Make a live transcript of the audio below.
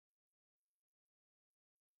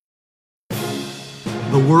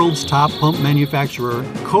The world's top pump manufacturer,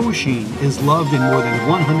 KOSHIN, is loved in more than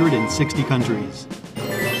 160 countries.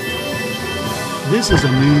 This is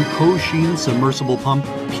a new KOSHIN submersible pump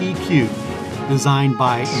PQ, designed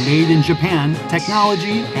by Made in Japan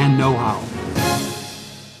technology and know-how.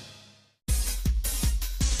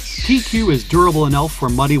 PQ is durable enough for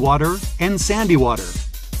muddy water and sandy water,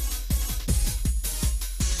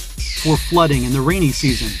 for flooding in the rainy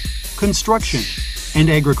season, construction, and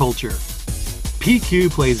agriculture. PQ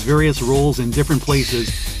plays various roles in different places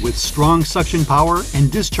with strong suction power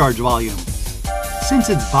and discharge volume. Since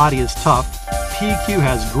its body is tough, PQ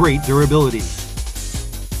has great durability.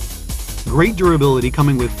 Great durability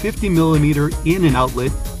coming with 50mm in and outlet,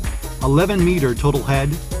 11m total head,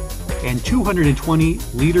 and 220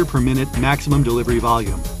 liter per minute maximum delivery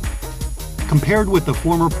volume. Compared with the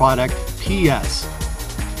former product, PS,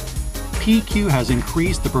 PQ has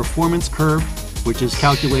increased the performance curve, which is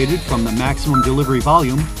calculated from the maximum delivery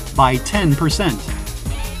volume, by 10%.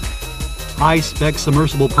 High-spec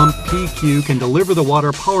submersible pump PQ can deliver the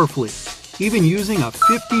water powerfully, even using a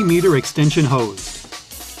 50m extension hose.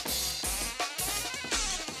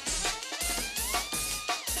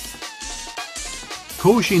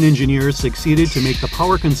 KOSHIN engineers succeeded to make the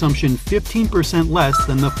power consumption 15% less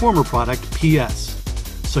than the former product PS,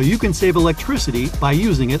 so you can save electricity by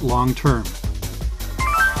using it long-term.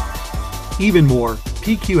 Even more,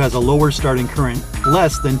 PQ has a lower starting current,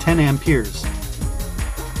 less than 10 amperes.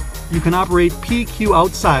 You can operate PQ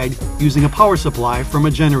outside using a power supply from a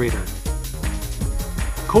generator.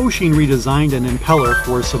 KOSHIN redesigned an impeller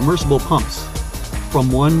for submersible pumps,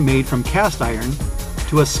 from one made from cast iron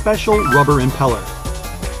to a special rubber impeller.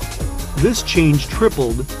 This change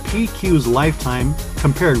tripled PQ's lifetime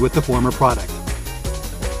compared with the former product.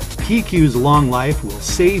 PQ's long life will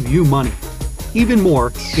save you money. Even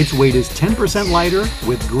more, its weight is 10% lighter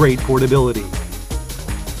with great portability.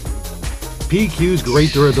 PQ's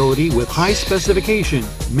great durability with high specification,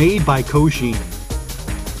 made by KOSHIN.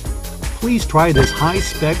 Please try this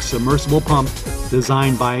high-spec submersible pump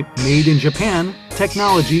designed by Made in Japan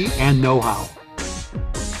technology and know-how.